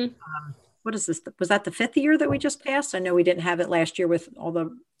 And what is this? Was that the 5th year that we just passed? I know we didn't have it last year with all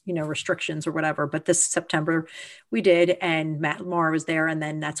the, restrictions or whatever, but this September we did, and Matt Maher was there. And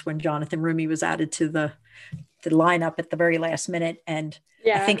then that's when Jonathan Rumi was added to the lineup at the very last minute. And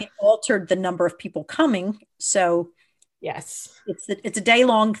I think it altered the number of people coming. So yes, it's a day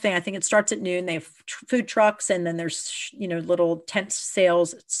long thing. I think it starts at noon. They have food trucks, and then there's, little tent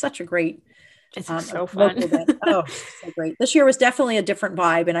sales. It's such a great, it's so fun. Oh, so great. This year was definitely a different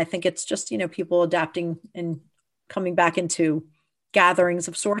vibe. And I think it's just, people adapting and coming back into gatherings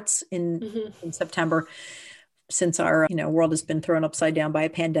of sorts in September, since our, world has been thrown upside down by a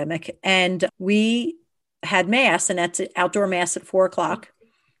pandemic. And we had mass, and that's an outdoor mass at 4:00.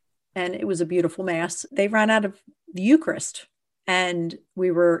 And it was a beautiful mass. They ran out of the Eucharist, and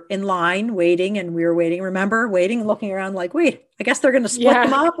we were in line waiting, remember waiting, looking around like, wait, I guess they're going to split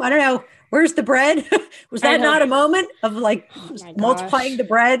them up. I don't know. Where's the bread? Was that not a moment of like multiplying the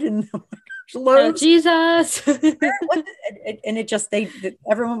bread and loaves? Oh, Jesus. And it just,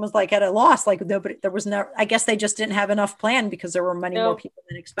 everyone was like at a loss. Like nobody, there was no, I guess they just didn't have enough planned because there were many more people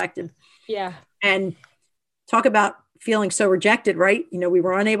than expected. Yeah. And talk about feeling so rejected, right? We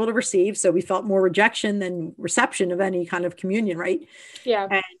were unable to receive. So we felt more rejection than reception of any kind of communion, right? Yeah.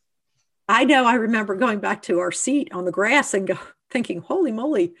 And I remember going back to our seat on the grass and thinking, holy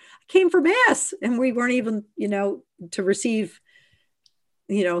moly, I came for mass. And we weren't even, to receive,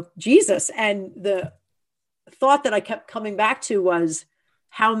 Jesus. And the thought that I kept coming back to was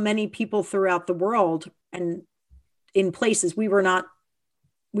how many people throughout the world and in places we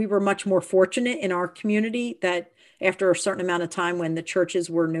were much more fortunate in our community that after a certain amount of time when the churches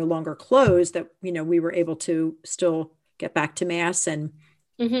were no longer closed, that, we were able to still get back to mass and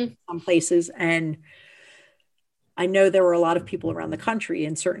some places. And I know there were a lot of people around the country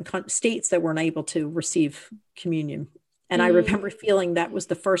in certain states that weren't able to receive communion. And I remember feeling that was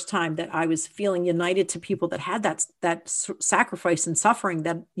the first time that I was feeling united to people that had that sacrifice and suffering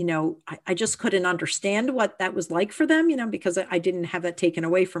that, I just couldn't understand what that was like for them, because I didn't have that taken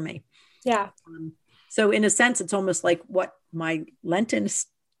away from me. Yeah. So in a sense, it's almost like what my Lenten is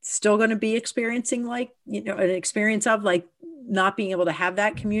still going to be experiencing, like, an experience of like not being able to have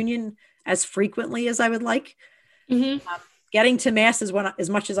that communion as frequently as I would like. Mm-hmm. Getting to mass as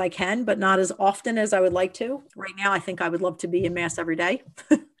much as I can, but not as often as I would like to. Right now, I think I would love to be in mass every day.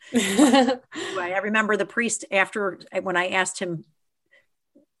 Anyway, I remember the priest when I asked him,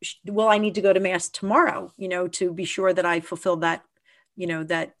 will I need to go to mass tomorrow, to be sure that I fulfilled that,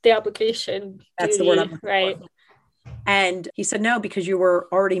 that the obligation, that's duty, the word I'm looking right? for. And he said, no, because you were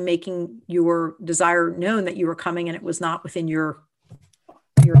already making your desire known that you were coming, and it was not within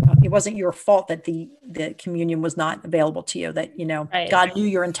it wasn't your fault that the communion was not available to you, that, Right. God knew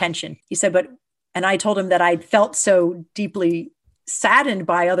your intention. He said, and I told him that I felt so deeply saddened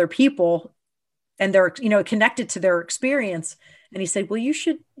by other people and they're, connected to their experience. And he said, well, you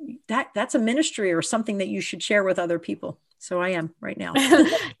should, that's a ministry or something that you should share with other people. So I am right now.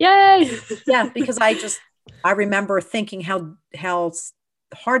 Yay. Yeah. Because I remember thinking how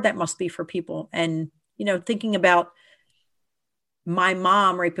hard that must be for people. And, thinking about my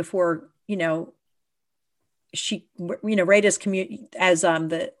mom right before, she, right as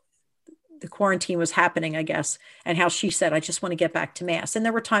the quarantine was happening, I guess, and how she said, I just want to get back to mass. And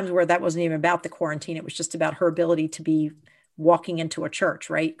there were times where that wasn't even about the quarantine. It was just about her ability to be walking into a church,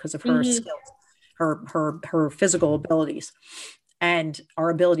 right? Because of her skills, her physical abilities and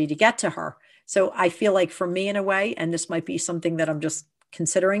our ability to get to her. So I feel like for me in a way, and this might be something that I'm just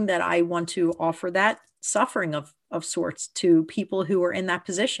considering, that I want to offer that suffering of sorts to people who are in that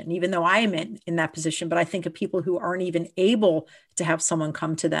position, even though I am in that position. But I think of people who aren't even able to have someone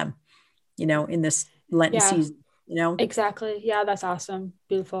come to them, in this Lenten season, Exactly. Yeah, that's awesome.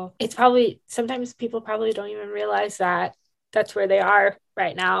 Beautiful. It's probably, sometimes people probably don't even realize that that's where they are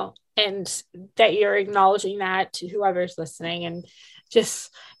right now, and that you're acknowledging that to whoever's listening, and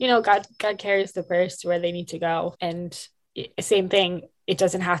just, God carries the prayers to where they need to go. And same thing, it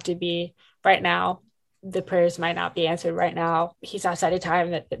doesn't have to be right now. The prayers might not be answered right now. He's outside of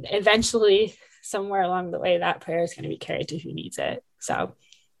time, that eventually somewhere along the way that prayer is going to be carried to who needs it. So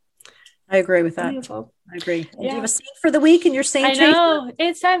I agree with that. Beautiful. I agree. And do you have a saint for the week in your saint chaser? I know.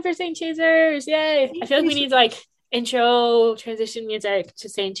 It's time for Saint Chasers. Yay. I feel like we need like intro transition music to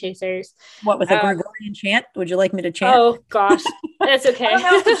Saint Chasers. What, with a Gregorian chant? Would you like me to chant? Oh gosh, that's okay. I don't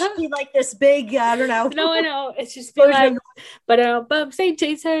know if it should be like this big, I don't know. No, I know. It's just be like, but Saint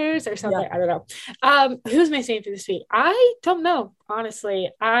Chasers or something. Yeah. I don't know. Who's my saint for this week? I don't know. Honestly,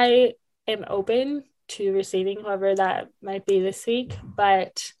 I am open to receiving whoever that might be this week,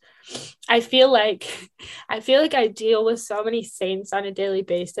 but I feel like I deal with so many saints on a daily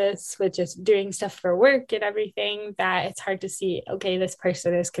basis with just doing stuff for work and everything, that it's hard to see, okay, this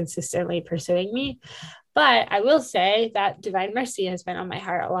person is consistently pursuing me. But I will say that Divine Mercy has been on my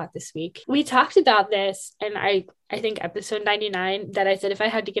heart a lot this week. We talked about this, and I think episode 99, that I said if I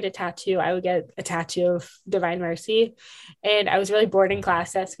had to get a tattoo, I would get a tattoo of Divine Mercy. And I was really bored in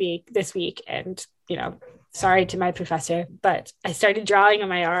class this week, and sorry to my professor, but I started drawing on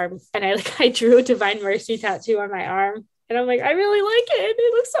my arm, and I drew a Divine Mercy tattoo on my arm, and I'm like, I really like it.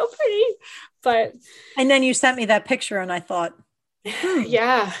 It looks so pretty. And then you sent me that picture, and I thought,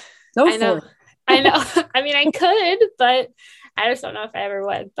 yeah, go for it. I know. I mean, I could, but I just don't know if I ever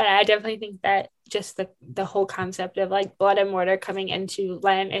would. But I definitely think that just the whole concept of like blood and mortar coming into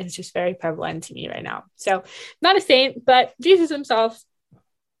Lent is just very prevalent to me right now. So not a saint, but Jesus himself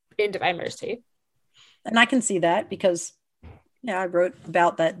in Divine Mercy. And I can see that because, I wrote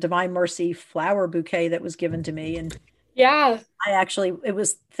about that Divine Mercy flower bouquet that was given to me. And yeah, it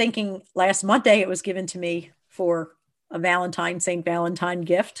was thinking last Monday, it was given to me for a St. Valentine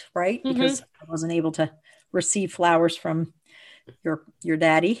gift, right? Because I wasn't able to receive flowers from your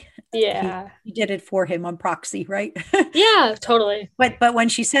daddy. Yeah. He did it for him on proxy, right? Yeah, totally. But when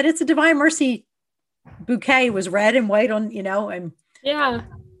she said it's a Divine Mercy bouquet, it was red and white on, and yeah,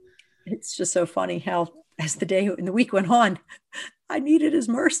 it's just so funny how as the day and the week went on, I needed his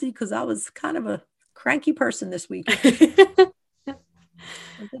mercy because I was kind of a cranky person this week.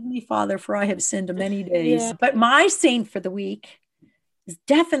 Forgive me, Father, for I have sinned many days. Yeah. But my saint for the week is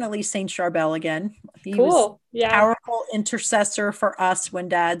definitely Saint Charbel again. He was a powerful intercessor for us when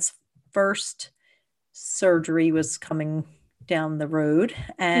Dad's first surgery was coming down the road.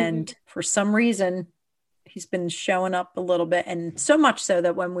 And for some reason, he's been showing up a little bit. And so much so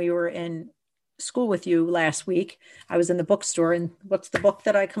that when we were in school with you last week, I was in the bookstore, and what's the book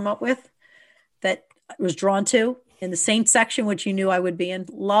that I come up with that I was drawn to in the saint section, which you knew I would be in?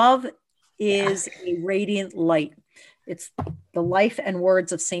 Love is a Radiant Light. It's the life and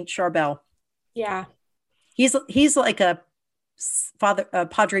words of Saint Charbel. Yeah. He's like a Father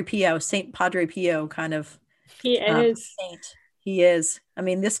Padre Pio, Saint Padre Pio kind of He is. saint. He is. I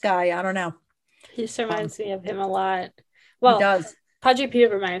mean, this guy, I don't know. He just reminds me of him a lot. He does. Padre Pio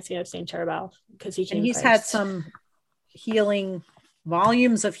reminds me of Saint Charbel because he came and he's first. had some healing,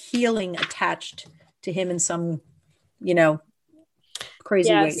 volumes of healing attached to him in some,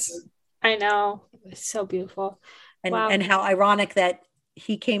 crazy ways. I know. It's so beautiful. And and how ironic that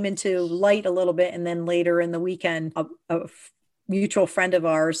he came into light a little bit, and then later in the weekend, a mutual friend of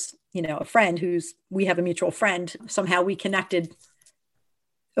ours, a friend we have a mutual friend, somehow we connected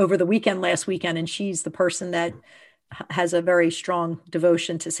over the weekend last weekend, and she's the person that has a very strong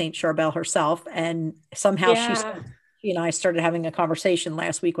devotion to Saint Charbel herself, and somehow she and I started having a conversation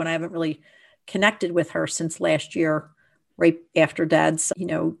last week when I haven't really connected with her since last year, right after Dad's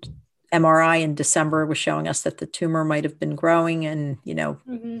MRI in December was showing us that the tumor might have been growing, and we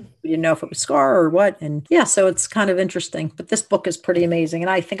didn't know if it was scar or what. And so it's kind of interesting, but this book is pretty amazing. And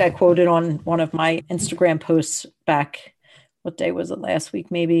I think I quoted on one of my Instagram posts back, what day was it, last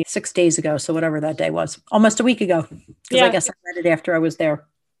week, maybe 6 days ago. So whatever that day was, almost a week ago, because I guess I read it after I was there.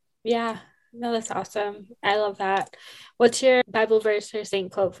 Yeah. No, that's awesome. I love that. What's your Bible verse or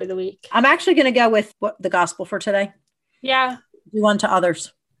saint quote for the week? I'm actually going to go with the gospel for today. Yeah. Do unto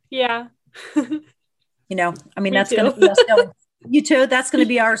others. Yeah. That's going to be us going. You too. That's going to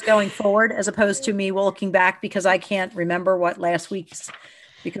be ours going forward, as opposed to me looking back, because I can't remember what last week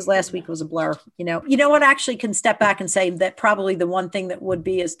was a blur. You know what? I actually can step back and say that probably the one thing that would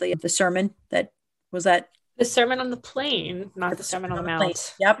be is the sermon that was that. The Sermon on the Plain, not the Sermon on the Mount. Plain.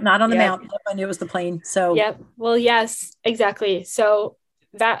 Yep, not on the Mount. Yep, I knew it was the plain. So. Yep. Well, yes, exactly. So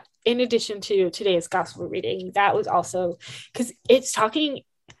that, in addition to today's gospel reading, that was also because it's talking.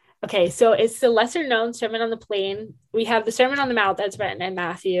 Okay, so it's the lesser known Sermon on the Plain. We have the Sermon on the Mount that's written in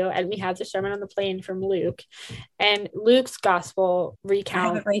Matthew, and we have the Sermon on the Plain from Luke. And Luke's gospel recount. I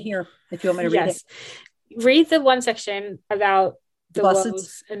have it right here if you want me to read it. Read the one section about the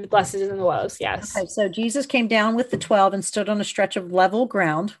woes and the blesseds and the woes. Yes. Okay, so Jesus came down with the 12 and stood on a stretch of level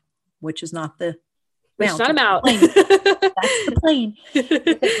ground, which is not the mount. It's not a mount. That's the plain. With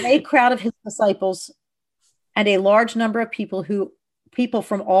a great crowd of his disciples and a large number of people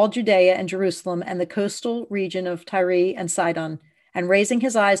from all Judea and Jerusalem and the coastal region of Tyre and Sidon. And raising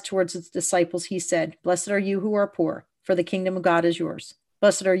his eyes towards his disciples, he said, "Blessed are you who are poor, for the kingdom of God is yours.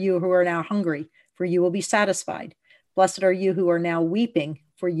 Blessed are you who are now hungry, for you will be satisfied. Blessed are you who are now weeping,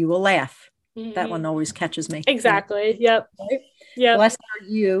 for you will laugh." Mm-hmm. That one always catches me. Exactly. Yep. Right? Yep. Blessed are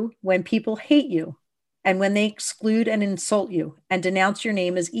you when people hate you, and when they exclude and insult you, and denounce your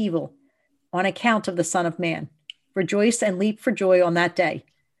name as evil on account of the Son of Man. Rejoice and leap for joy on that day.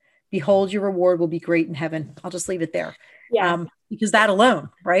 Behold, your reward will be great in heaven. I'll just leave it there. Yeah. Because that alone,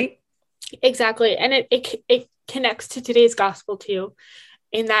 right? Exactly. And it connects to today's gospel too,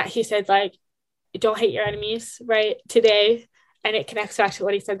 in that he said, don't hate your enemies, right? Today. And it connects back to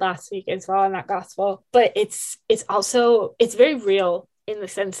what he said last week as well in that gospel. But it's very real in the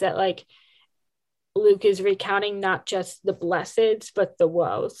sense that Luke is recounting not just the blesseds, but the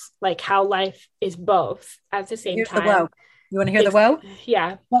woes, how life is both at the same time. The woe. You want to hear the woe?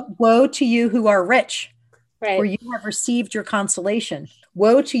 Yeah. But woe to you who are rich, right? For you have received your consolation.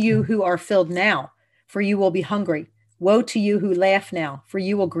 Woe to you who are filled now, for you will be hungry. Woe to you who laugh now, for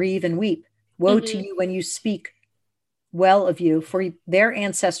you will grieve and weep. Woe to you when you speak well of you, for their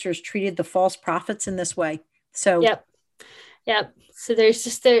ancestors treated the false prophets in this way. So, Yep. So there's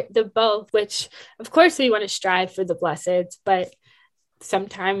just the both, which of course we want to strive for the blesseds, but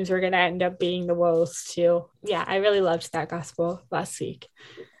sometimes we're going to end up being the woes too. Yeah. I really loved that gospel last week.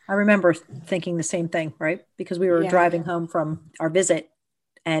 I remember thinking the same thing, right? Because we were driving home from our visit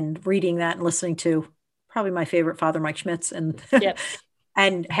and reading that and listening to probably my favorite Father Mike Schmitz and,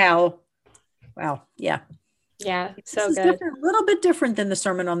 and how, wow. Yeah. Yeah. So this good. A little bit different than the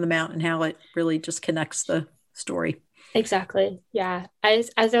Sermon on the Mount and how it really just connects the story. Exactly. Yeah.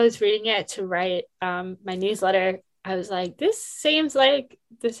 As I was reading it to write my newsletter, I was like, this seems like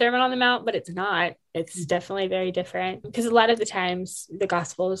the Sermon on the Mount, but it's not. It's definitely very different, because a lot of the times the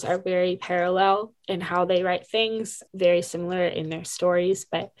Gospels are very parallel in how they write things, very similar in their stories,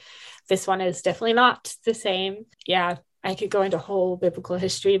 but this one is definitely not the same. Yeah. I could go into whole biblical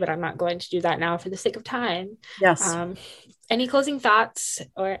history, but I'm not going to do that now for the sake of time. Yes. Any closing thoughts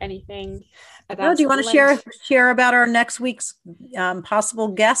or anything about? Do you want to share about our next week's possible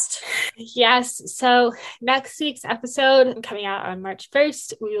guest? Yes. So next week's episode, coming out on March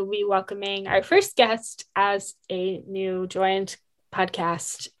 1st, we will be welcoming our first guest as a new joined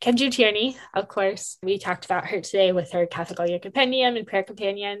podcast. Kenju Tierney, of course. We talked about her today with her Catholic All Year Compendium and Prayer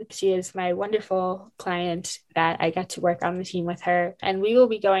Companion. She is my wonderful client that I get to work on the team with her. And we will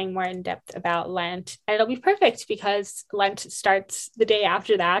be going more in depth about Lent. And it'll be perfect because Lent starts the day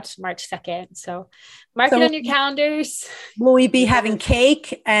after that, March 2nd. So mark it on your calendars. Will we be having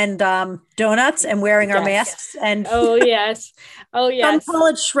cake and donuts and wearing our masks? And oh yes. Some call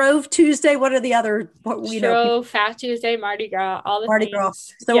it Shrove Tuesday. What are the other? Shrove, Fat Tuesday, Mardi Gras, all the Mardi things.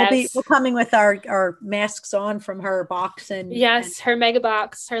 Gras. So we're coming with our masks on from her box and her mega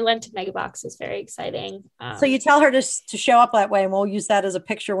box, her Lent mega box is very exciting. So you tell her to show up that way, and we'll use that as a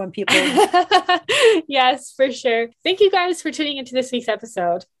picture when people. Yes, for sure. Thank you guys for tuning into this week's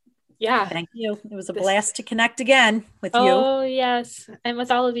episode. Yeah. Thank you. It was a blast to connect again with you. Oh, yes. And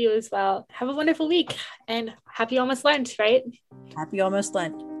with all of you as well. Have a wonderful week and happy almost Lent, right? Happy almost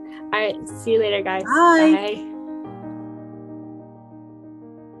Lent. All right. See you later, guys. Bye. Bye.